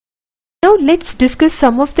Now let's discuss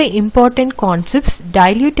some of the important concepts,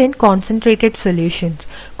 dilute and concentrated solutions.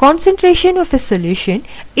 Concentration of a solution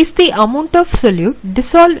is the amount of solute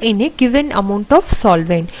dissolved in a given amount of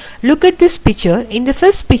solvent. Look at this picture. In the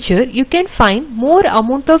first picture you can find more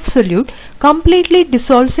amount of solute completely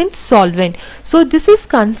dissolves in solvent. So this is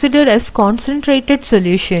considered as concentrated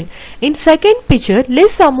solution. In second picture,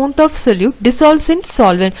 less amount of solute dissolves in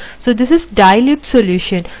solvent. So this is dilute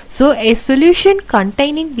solution. So a solution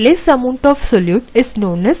containing less amount of solute is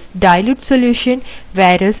known as dilute solution,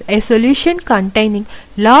 whereas a solution containing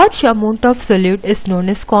large amount of solute is known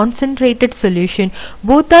as concentrated solution.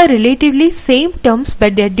 Both are relatively same terms,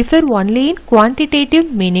 but they differ only in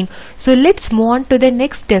quantitative meaning. So let's move on to the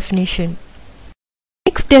next definition.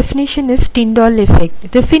 Next definition is Tyndall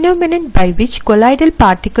effect. The phenomenon by which colloidal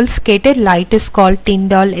particles scatter light is called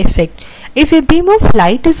Tyndall effect. If a beam of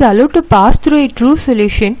light is allowed to pass through a true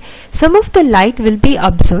solution, some of the light will be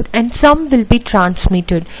absorbed and some will be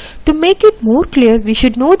transmitted. To make it more clear, we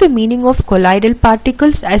should know the meaning of colloidal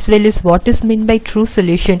particles as well as what is meant by true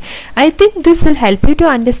solution. I think this will help you to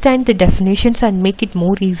understand the definitions and make it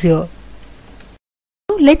more easier.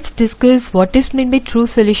 Let's discuss what is meant by true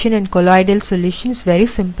solution and colloidal solution. Is very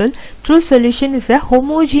simple. True solution is a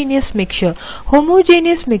homogeneous mixture.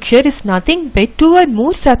 Homogeneous mixture is nothing but two or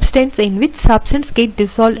more substance in which substance get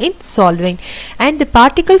dissolved in solvent, and the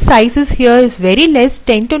particle sizes here is very less,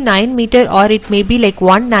 10 to 9 meter, or it may be like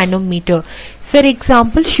 1 nanometer. For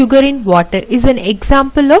example, sugar in water is an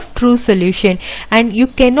example of true solution, and you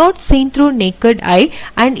cannot see through naked eye,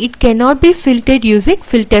 and it cannot be filtered using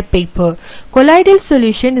filter paper. Colloidal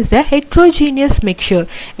solution is a heterogeneous mixture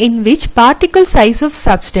in which particle size of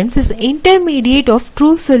substance is intermediate of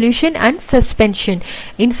true solution and suspension.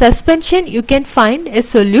 In suspension, you can find a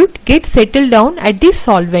solute get settled down at the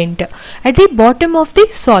solvent, at the bottom of the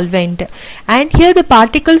solvent, and here the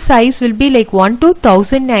particle size will be like 1 to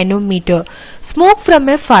 1000 nanometer. Smoke from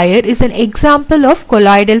a fire is an example of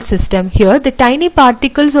colloidal system. Here the tiny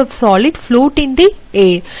particles of solid float in the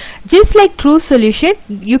air. Just like true solution,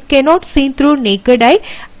 you cannot see through naked eye,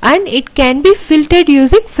 and it can be filtered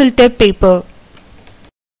using filter paper.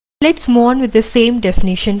 Let's move on with the same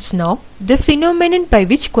definitions now. The phenomenon by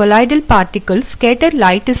which colloidal particles scatter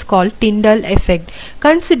light is called Tyndall effect.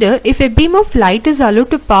 Consider if a beam of light is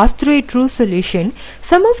allowed to pass through a true solution,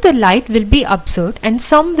 some of the light will be absorbed and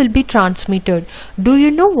some will be transmitted. Do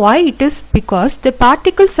you know why it is? Because the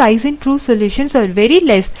particle size in true solutions are very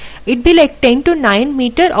less. It be like 10 to 9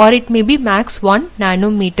 meter, or it may be max 1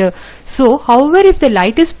 nanometer. So, however, if the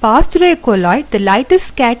light is passed through a colloid, the light is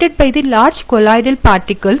scattered by the large colloidal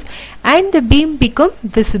particles and the beam become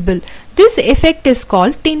visible. This effect is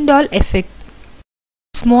called Tyndall effect.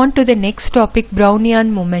 Let's move on to the next topic, Brownian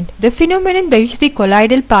moment. The phenomenon by which the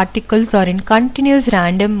colloidal particles are in continuous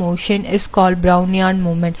random motion is called Brownian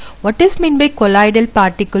moment. What is meant by colloidal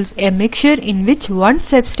particles? A mixture in which one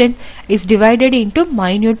substance is divided into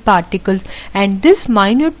minute particles, and this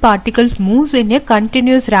minute particles moves in a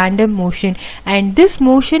continuous random motion, and this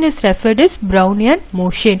motion is referred as Brownian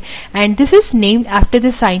motion, and this is named after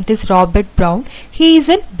the scientist Robert Brown. He is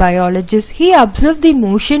a biologist. He observed the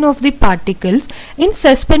motion of the particles in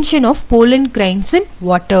suspension of pollen grains in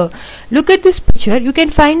water. Look at this picture. You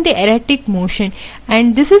can find the erratic motion,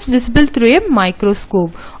 and this is visible through a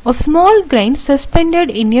microscope of small grains suspended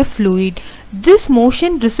in a fluid. This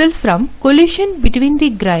motion results from collision between the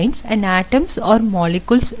grains and atoms or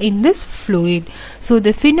molecules in this fluid. So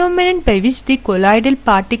the phenomenon by which the colloidal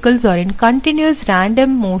particles are in continuous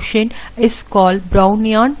random motion is called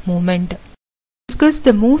Brownian moment. Discuss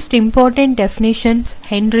the most important definitions,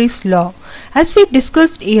 Henry's law. As we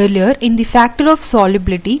discussed earlier, in the factor of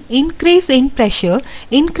solubility, increase in pressure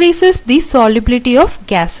increases the solubility of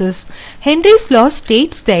gases. Henry's law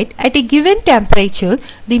states that at a given temperature,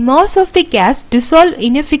 the mass of the gas dissolved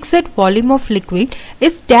in a fixed volume of liquid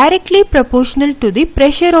is directly proportional to the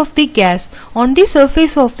pressure of the gas on the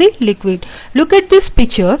surface of the liquid. Look at this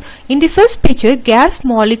picture. In the first picture, gas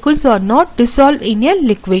molecules are not dissolved in a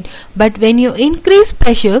liquid, but when you increase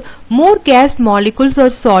pressure, more gas molecules are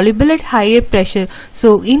soluble at higher pressure.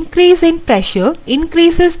 So increase in pressure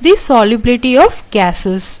increases the solubility of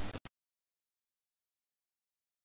gases.